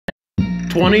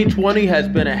2020 has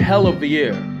been a hell of a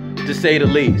year, to say the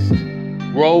least.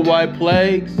 Worldwide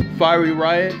plagues, fiery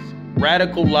riots,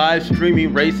 radical live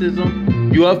streaming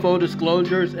racism, UFO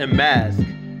disclosures, and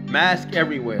masks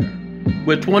everywhere.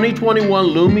 With 2021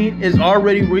 looming, it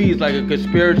already reads like a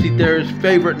conspiracy theorist's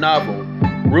favorite novel.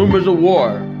 Rumors of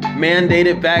war,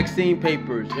 mandated vaccine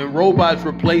papers, and robots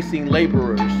replacing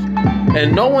laborers.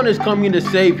 And no one is coming to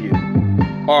save you.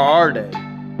 Or are they?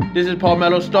 This is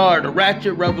Palmetto Star, the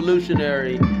Ratchet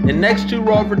Revolutionary, and next to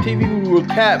Raw for TV, we will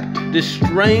recap this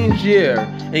strange year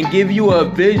and give you a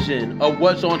vision of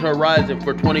what's on the horizon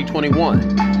for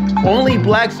 2021. Only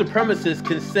black supremacists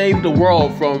can save the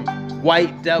world from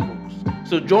white devils.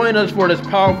 So join us for this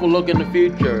powerful look in the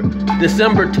future.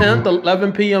 December 10th,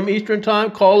 11 p.m. Eastern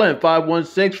Time. Call in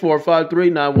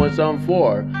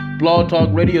 516-453-9174.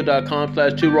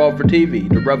 blogtalkradio.com/2raw for TV.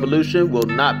 The revolution will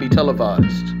not be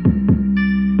televised.